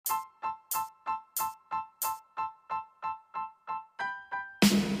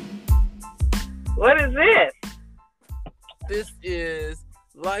What is this? This is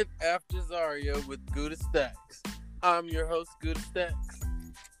Life After Zaria with Guda Stax. I'm your host, Guda Stax.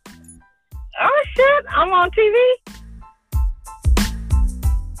 Oh, shit. I'm on TV.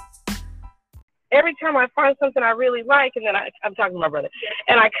 Every time I find something I really like, and then I'm talking to my brother,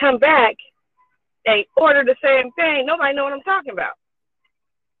 and I come back, they order the same thing. Nobody know what I'm talking about.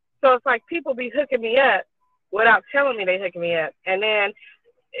 So it's like people be hooking me up without telling me they hooking me up, and then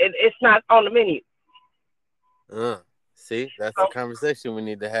it's not on the menu. See, that's the conversation we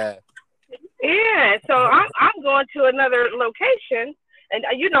need to have. Yeah, so I'm going to another location, and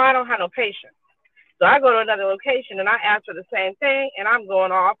I don't have no patience. So I go to another location and I ask for the same thing, and I'm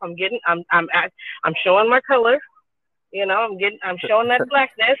going off. I'm showing my color, I'm showing that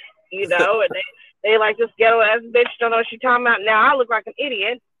blackness, and they like this ghetto ass bitch don't know what she's talking about. Now I look like an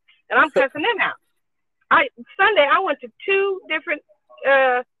idiot, and I'm cussing them out. Sunday I went to 2 different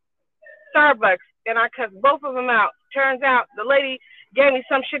Starbucks, and I cussed both of them out. Turns out the lady gave me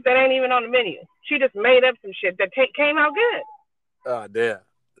some shit that ain't even on the menu. She just made up some shit that came out good. Oh, damn.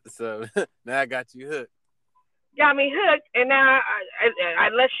 So now I got you hooked. Got me hooked, and now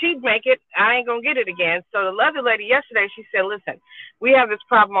unless she make it, I ain't gonna get it again. So the other lady yesterday, she said, listen, we have this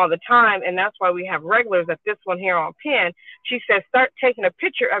problem all the time, and that's why we have regulars at this one here on Penn. She said, start taking a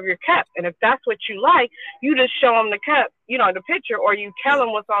picture of your cup, and if that's what you like, you just show them the cup, the picture, or you tell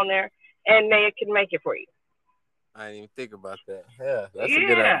them what's on there, and they can make it for you. I didn't even think about that. Yeah, that's a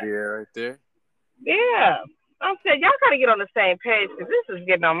good idea right there. Yeah. I said, y'all got to get on the same page because this is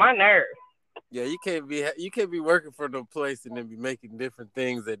getting on my nerves. Yeah, you can't be working for no place and then be making different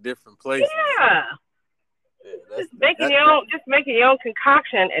things at different places. Yeah. Just making your own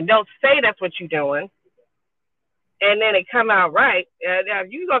concoction, and don't say that's what you're doing, and then it come out right. If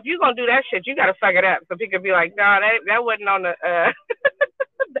you're gonna do that shit, you got to fuck it up. So people be like, no, that wasn't on the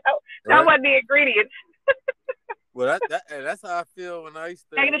that wasn't the ingredients. Well, that's how I feel when I used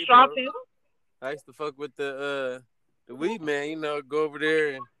to. Taking a straw too. I used to fuck with the weed man, go over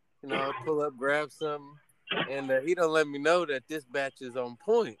there and, pull up, grab something. And he don't let me know that this batch is on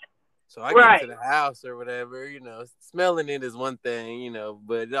point. So I get to the house or whatever, smelling it is one thing,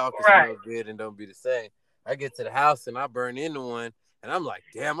 but it all can smell good and don't be the same. I get to the house and I burn into one and I'm like,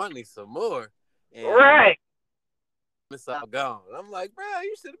 damn, I need some more. And it's all gone. I'm like, bro,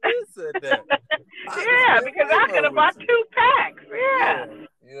 you should have been said that. Because I could have bought 2 packs. Yeah.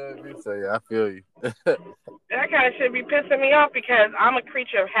 You know what I mean? So, yeah, I feel you. That kind of should be pissing me off because I'm a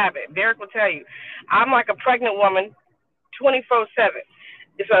creature of habit. Derek will tell you. I'm like a pregnant woman 24/7.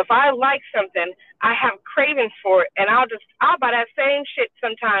 So if I like something, I have cravings for it, and I'll buy that same shit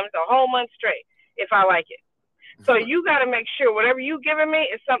sometimes a whole month straight if I like it. So you got to make sure whatever you giving me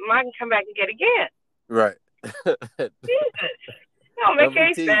is something I can come back and get again. Right. Jesus. Don't make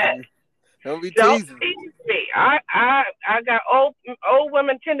any sense. Don't be teasing me. I got old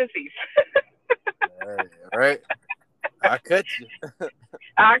women tendencies. All right. I cut you.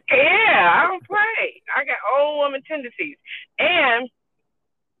 I don't play. I got old woman tendencies. And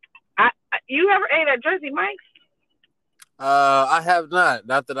you ever ate at Jersey Mike's? I have not.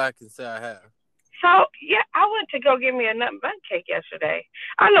 Not that I can say I have. So, yeah, I went to go get me a nut and butter cake yesterday.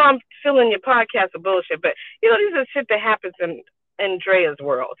 I know I'm filling your podcast with bullshit, but, these are shit that happens in Drea's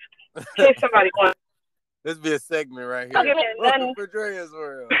world. In case somebody wants. This be a segment right here. Welcome for Drea's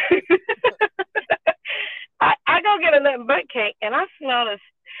world. I go get a nut and butter cake, and I smell this.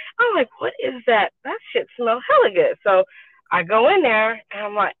 I'm like, what is that? That shit smells hella good. So I go in there, and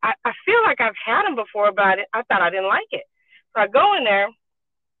I'm like, I feel like I've had them before, but I thought I didn't like it. So I go in there,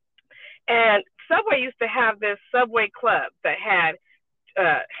 and Subway used to have this Subway club that had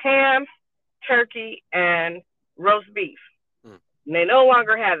ham, turkey, and roast beef. And they no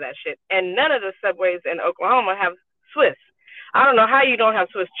longer have that shit. And none of the Subways in Oklahoma have Swiss. I don't know how you don't have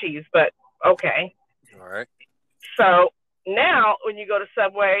Swiss cheese, but okay. All right. So now when you go to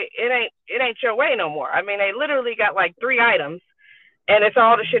Subway, it ain't your way no more. I mean, they literally got like 3 items, and it's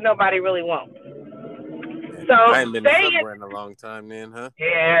all the shit nobody really wants. So I ain't been to Subway in a long time then, huh?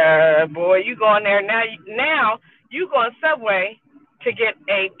 Yeah, boy, you go in there now you go on Subway to get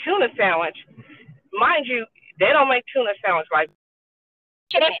a tuna sandwich. Mind you, they don't make tuna sandwich like that.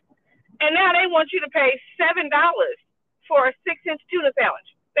 And now they want you to pay $7 for a 6-inch tuna sandwich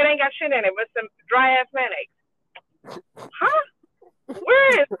that ain't got shit in it but some dry ass mayonnaise. Huh?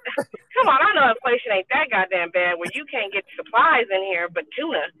 Where is? Come on, I know inflation ain't that goddamn bad where you can't get supplies in here, but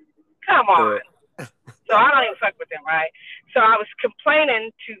tuna. Come on. So I don't even fuck with them, right? So I was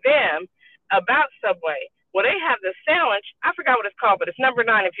complaining to them about Subway. Well, they have this sandwich. I forgot what it's called, but it's number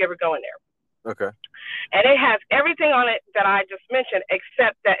 9 if you ever go in there. Okay. And it has everything on it that I just mentioned,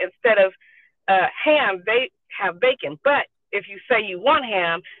 except that instead of ham, they have bacon. But if you say you want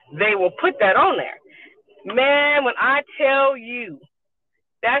ham, they will put that on there. Man, when I tell you,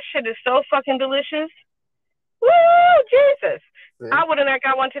 that shit is so fucking delicious. Woo, Jesus. See? I would have not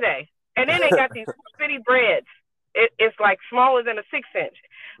got one today. And then they got these bitty breads. It's like smaller than a 6-inch.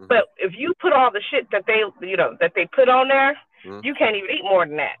 Mm-hmm. But if you put all the shit that they put on there, mm-hmm. you can't even eat more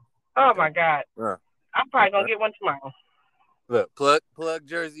than that. Oh my God. I'm probably gonna get one tomorrow. Look, plug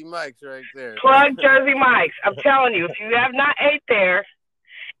Jersey Mike's right there. Plug Jersey Mike's. I'm telling you, if you have not ate there,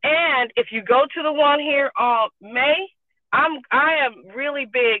 and if you go to the one here on May, I am really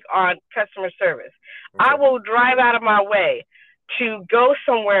big on customer service. Okay. I will drive out of my way to go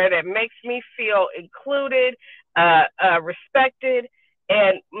somewhere that makes me feel included, respected,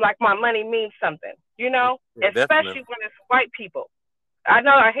 and like my money means something, you know, especially definitely. When it's white people. I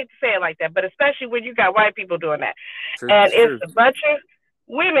know I hate to say it like that, but especially when you got white people doing that. It's a bunch of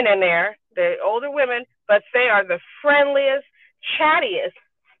women in there, the older women, but they are the friendliest, chattiest,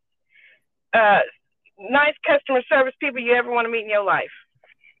 nice customer service people you ever want to meet in your life.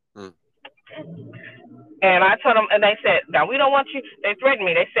 Mm. And I told them, and they said, no, we don't want you. They threatened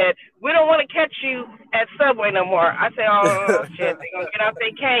me. They said, we don't want to catch you at Subway no more. I said, oh, shit, they're going to get off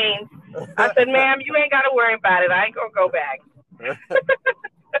their canes. I said, ma'am, you ain't got to worry about it. I ain't going to go back.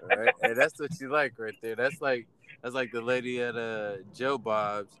 Right. Hey, that's what you like right there. That's like the lady at Joe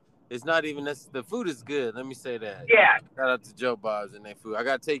Bob's. It's not even the food is good. Let me say that. Yeah. Shout out to Joe Bob's and their food. I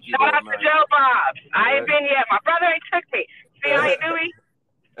gotta take you there. Shout out to Joe Bob's. I ain't been yet. My brother ain't took me. See how you do me?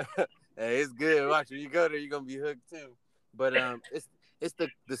 Hey, it's good. Watch, when you go there, you're gonna be hooked too. But it's the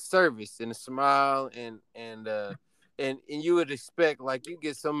service and the smile and you would expect, like, you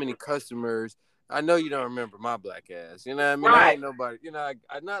get so many customers. I know you don't remember my black ass. You know what I mean? Right. I ain't nobody. You know,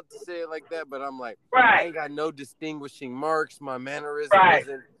 I not to say it like that, but I'm like, I ain't got no distinguishing marks. My mannerism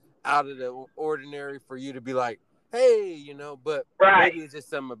isn't out of the ordinary for you to be like, hey, you know, but maybe it's just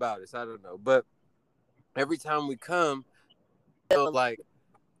something about us. I don't know. But every time we come, like,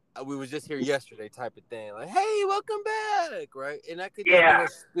 we was just here yesterday type of thing. Like, hey, welcome back, right? And I could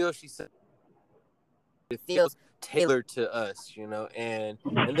just feel she said it feels tailored to us, you know, and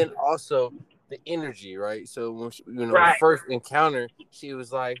then also the energy, right? So when she, the first encounter, she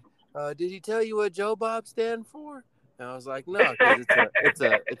was like, "Did he tell you what Joe Bob stand for?" And I was like, "No, because it's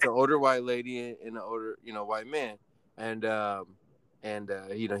an older white lady and an older white man, and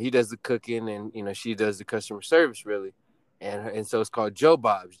he does the cooking and she does the customer service really, and so it's called Joe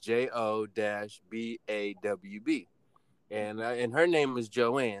Bob's, JO-BAWB, and her name was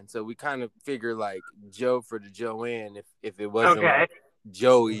Joanne, so we kind of figure like Joe for the Joanne if it wasn't like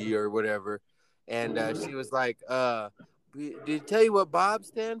Joey or whatever." And she was like, did he tell you what Bob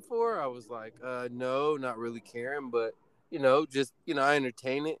stand for? I was like, no, not really caring, but, just, I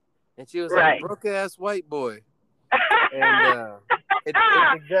entertain it. And she was like, broke ass white boy. And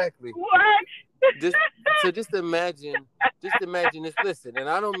exactly. What? Just imagine this. Listen, and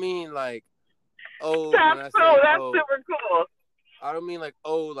I don't mean like, that's super cool. I don't mean like,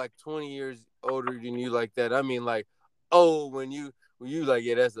 like 20 years older than you like that. I mean like, when you like,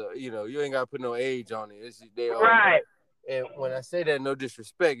 that's you ain't got to put no age on it. It's they all right. And when I say that, no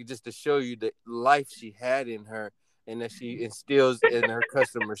disrespect, just to show you the life she had in her and that she instills in her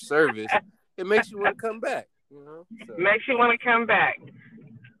customer service, it makes you want to come back. So, makes you want to come back.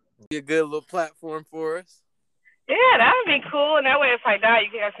 Be a good little platform for us. Yeah, that would be cool. And that way, if I die,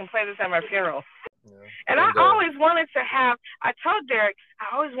 you guys can play this at my funeral. Yeah. And I always wanted to have. I told Derek,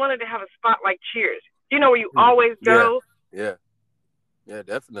 I always wanted to have a spot like Cheers. Where you always go. Yeah. Yeah,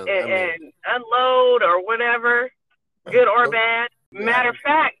 definitely. And unload or whatever, good or bad. Matter of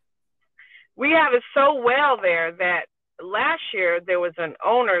fact, we have it so well there that last year there was an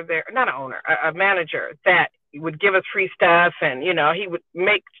owner there, not an owner, a manager that would give us free stuff, and he would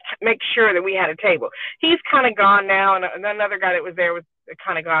make sure that we had a table. He's kind of gone now, and another guy that was there was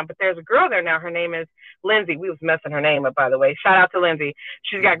kind of gone. But there's a girl there now. Her name is Lindsay. We was messing her name up, by the way. Shout out to Lindsay.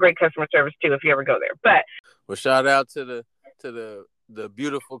 She's got great customer service too. If you ever go there, but shout out to the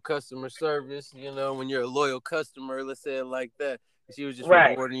beautiful customer service, when you're a loyal customer, let's say it like that. She was just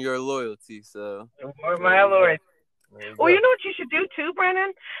rewarding your loyalty. So my lord. Well, you know what you should do too,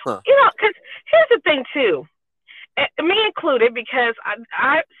 Brandon? Because here's the thing too, me included, because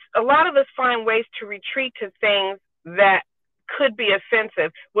I a lot of us find ways to retreat to things that could be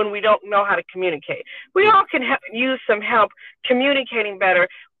offensive when we don't know how to communicate. We all can use some help communicating better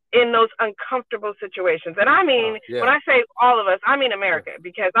in those uncomfortable situations. And I mean, when I say all of us, I mean America,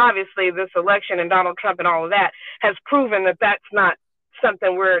 because obviously this election and Donald Trump and all of that has proven that that's not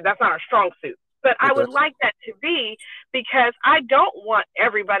something that's not our strong suit. But I would like that to be, because I don't want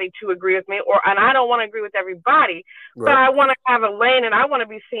everybody to agree with me, and I don't want to agree with everybody, but I want to have a lane, and I want to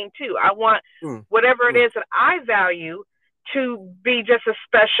be seen too. I want whatever it is that I value to be just as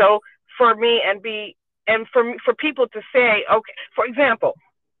special for me, and for people to say, okay, for example,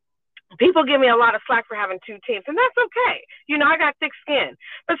 people give me a lot of slack for having 2 teeth, and that's okay. You know, I got thick skin.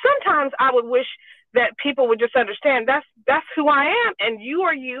 But sometimes I would wish that people would just understand that's who I am, and you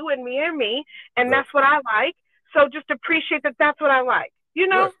are you, and me are me, and that's what I like. So just appreciate that that's what I like. You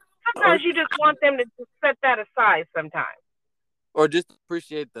know, sometimes you just want them to just set that aside sometimes. Or just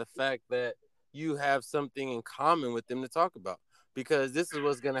appreciate the fact that you have something in common with them to talk about. Because this is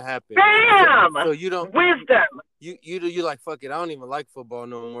what's gonna happen. Bam! So you don't wisdom. You like, fuck it, I don't even like football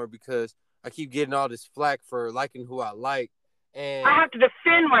no more because I keep getting all this flack for liking who I like, and I have to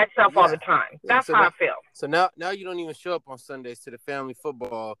defend myself all the time. That's how I feel. So now you don't even show up on Sundays to the family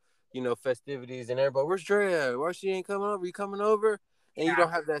football, festivities, and everybody, where's Drea? Why she ain't coming over? You coming over? And you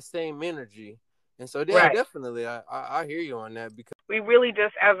don't have that same energy. And so definitely, I hear you on that, because we really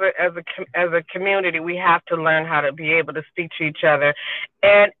just, as a community, we have to learn how to be able to speak to each other,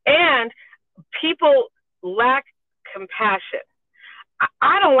 and people lack compassion.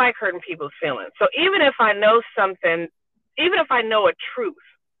 I don't like hurting people's feelings. So even if I know something, even if I know a truth,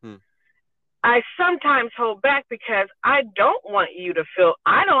 I sometimes hold back because I don't want you to feel,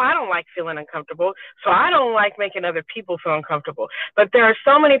 I don't like feeling uncomfortable, so I don't like making other people feel uncomfortable. But there are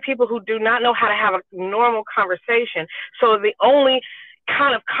so many people who do not know how to have a normal conversation, so the only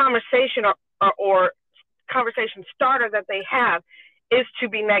kind of conversation or conversation starter that they have is to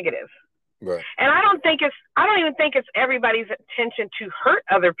be negative. Right. And I don't even think it's everybody's intention to hurt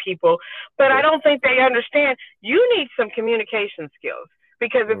other people, but I don't think they understand you need some communication skills.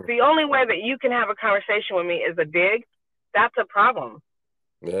 Because if the only way that you can have a conversation with me is a dig, that's a problem.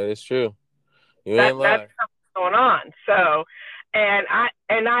 Yeah, it's true. You ain't lying. That's what's going on. So, and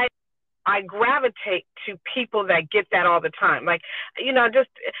I gravitate to people that get that all the time. Like,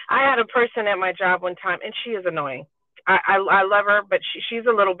 I had a person at my job one time, and she is annoying. I love her, but she's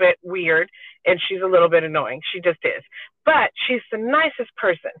a little bit weird, and she's a little bit annoying. She just is. But she's the nicest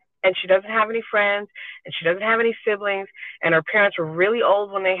person. And she doesn't have any friends, and she doesn't have any siblings, and her parents were really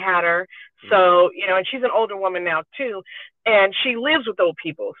old when they had her. So, and she's an older woman now too, and she lives with old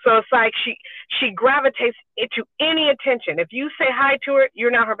people. So it's like she gravitates into any attention. If you say hi to her, you're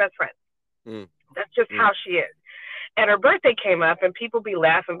now her best friend. That's just how she is. And her birthday came up, and people be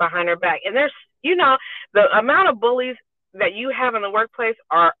laughing behind her back. And there's, the amount of bullies that you have in the workplace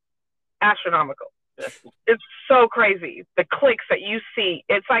are astronomical. It's so crazy. The cliques that you see,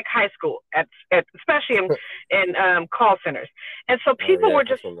 it's like high school, especially in call centers. And so people were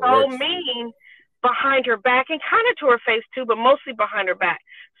just so mean behind her back, and kind of to her face too, but mostly behind her back.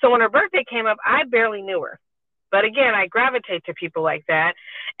 So when her birthday came up, I barely knew her. But again, I gravitate to people like that.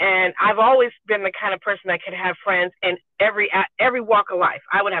 And I've always been the kind of person that could have friends in every walk of life.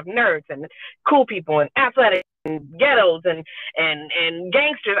 I would have nerds and cool people and athletic and ghettos and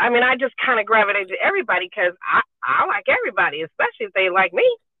gangsters. I mean, I just kind of gravitate to everybody because I like everybody, especially if they like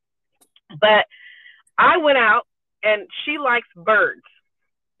me. But I went out, and she likes birds.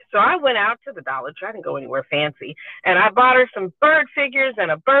 So I went out to the Dollar Tree. I didn't go anywhere fancy. And I bought her some bird figures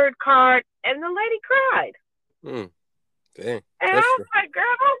and a bird card, and the lady cried. Dang. And I was like, girl,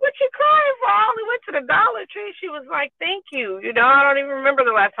 what you crying for? I only went to the Dollar Tree. She was like, thank you. I don't even remember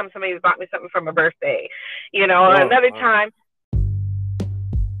the last time somebody bought me something for my birthday. Another time,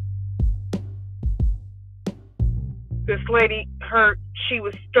 this lady, she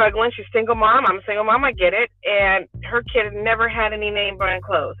was struggling. She's a single mom. I'm a single mom. I get it. And her kid had never had any name brand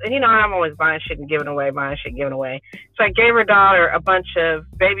clothes. And I'm always buying shit and giving away, So I gave her daughter a bunch of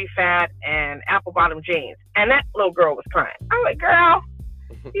baby fat and apple bottom jeans. And that little girl was crying. I'm like, girl,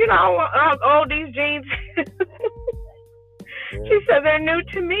 how old these jeans? She said they're new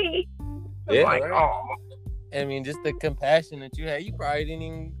to me. I'm like, oh. I mean, just the compassion that you had. You probably didn't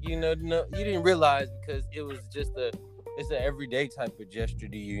even, you didn't realize, because it was just it's an everyday type of gesture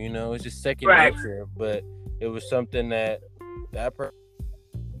to you. It's just second nature, but it was something that person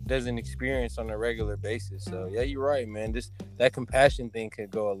doesn't experience on a regular basis. So yeah, you're right, man. Just that compassion thing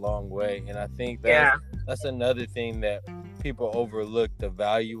could go a long way, and I think that's another thing that people overlook the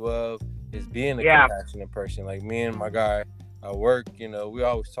value of, is being a compassionate person. Like me and my guy at work, we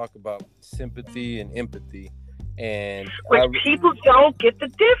always talk about sympathy and empathy, and people don't get the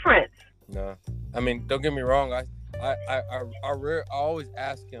difference. No, I mean, don't get me wrong. I always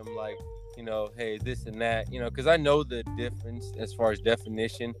ask him, like, hey, this and that, because I know the difference as far as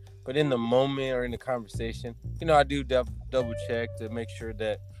definition, but in the moment or in the conversation, I do double check to make sure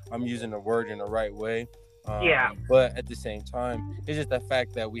that I'm using the word in the right way. But at the same time, it's just the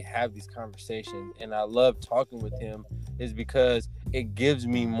fact that we have these conversations, and I love talking with him is because it gives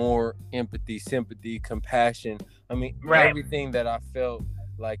me more empathy, sympathy, compassion. I mean, everything that I felt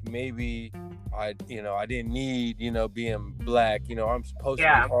like maybe I didn't need, being black, I'm supposed to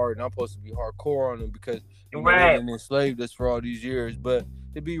be hard and I'm supposed to be hardcore on them because they enslaved us for all these years. But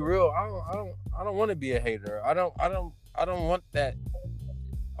to be real, I don't want to be a hater. I don't want that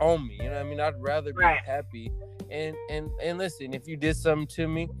on me. You know what I mean? I'd rather be happy. And listen, if you did something to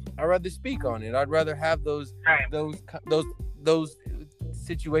me, I'd rather speak on it. I'd rather have those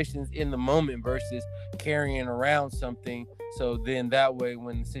situations in the moment versus carrying around something. So then that way,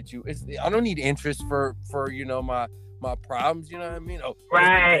 when I don't need interest for my problems. You know what I mean? Oh,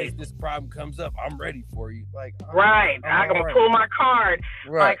 if this problem comes up, I'm ready for you. Like I'm gonna pull my card.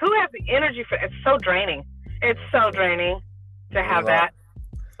 Like, who has the energy for? It's so draining. It's so draining to have that.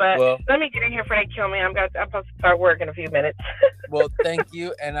 But let me get in here before they kill me. I'm supposed to start work in a few minutes. Well, thank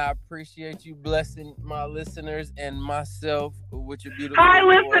you, and I appreciate you blessing my listeners and myself with your beautiful Hi,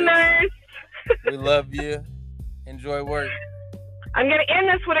 voice. Listeners. We love you. Enjoy work. I'm going to end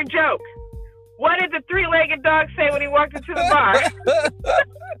this with a joke. What did the three-legged dog say when he walked into the bar?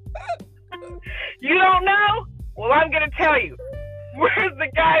 You don't know? Well, I'm going to tell you. Where's the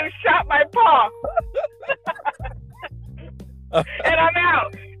guy who shot my paw? And I'm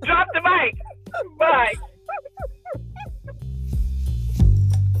out. Drop the mic. Bye.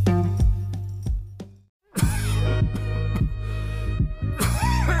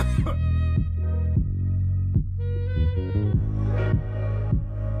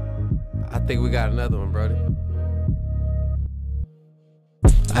 I think we got another one, brody.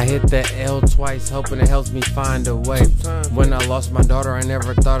 I hit that L twice, hoping it helps me find a way. When I lost my daughter, I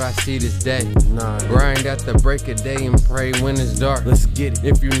never thought I'd see this day. Grind at the break of day and pray when it's dark. Let's get it.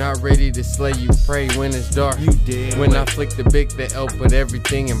 If you're not ready to slay, you pray when it's dark. You did. When I flick the L, put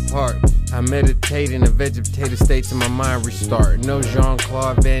everything in park. I meditate in a vegetative state till my mind restart. No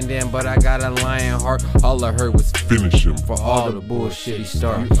Jean-Claude Van Damme, but I got a lion heart. All I heard was finish him for all the bullshit he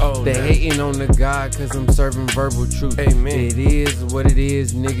started. They hating on the God cause I'm serving verbal truth. Amen. It is what it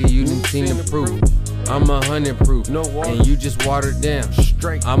is, nigga, you didn't see the proof. I'm 100 proof, no water, and you just watered down.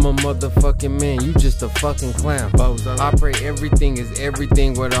 Straight. I'm a motherfucking man, you just a fucking clown. I pray everything is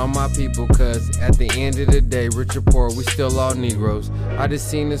everything with all my people, cause at the end of the day, rich or poor, we still all Negroes. I just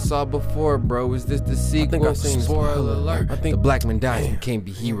seen this all before, bro. Is this the sequel? I think spoiler alert. I think the black men die and can't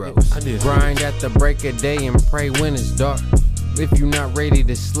be heroes. Grind at the break of day and pray when it's dark. If you're not ready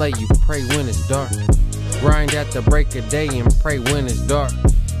to slay, you pray when it's dark. Grind at the break of day and pray when it's dark.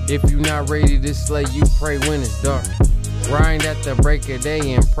 If you're not ready to slay, you pray when it's dark. Grind at the break of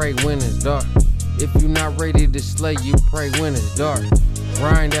day and pray when it's dark. If you're not ready to slay, you pray when it's dark.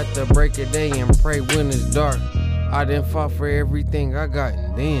 Grind at the break of day and pray when it's dark. I done fought for everything I got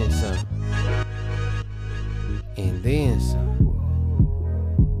and then some. And then some.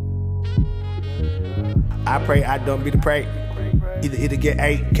 I pray I don't be the prey. Either get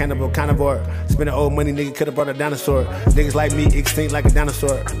ate, cannibal, carnivore. Spending old money, nigga could've brought a dinosaur. Niggas like me, extinct like a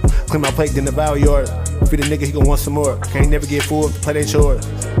dinosaur. Clean my plate, then devour yours. Feed a nigga, he gon' want some more. Can't never get full if the plate ain't chores.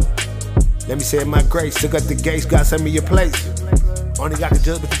 Let me say it my grace. Still got the gates, God send me your place. Only got the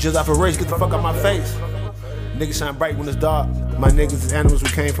judge, but the judge off a race. Get the fuck out my face. Niggas shine bright when it's dark. My niggas is animals who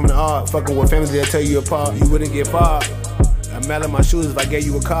came from the art. Fucking with family, they'll tear you apart. You wouldn't get far. I'm mad at my shoes if I gave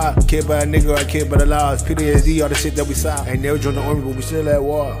you a car. Killed by a nigga or I killed by the laws. PTSD, all the shit that we saw. Ain't never joined the army, but we still at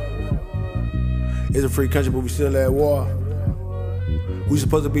war. It's a free country, but we still at war. We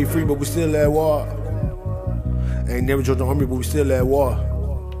supposed to be free, but we still at war. Ain't never joined the army, but we still at war.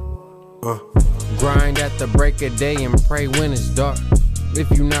 Grind at the break of day and pray when it's dark.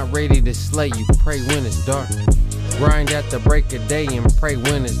 If you're not ready to slay, you pray when it's dark. Grind at the break of day and pray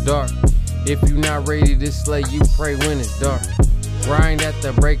when it's dark. If you're not ready to slay, you pray when it's dark. Grind at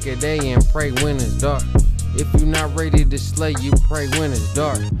the break of day and pray when it's dark. If you're not ready to slay, you pray when it's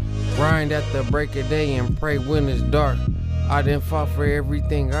dark. Grind at the break of day and pray when it's dark. I done fought for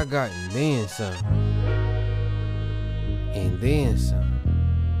everything I got and then some. And then some.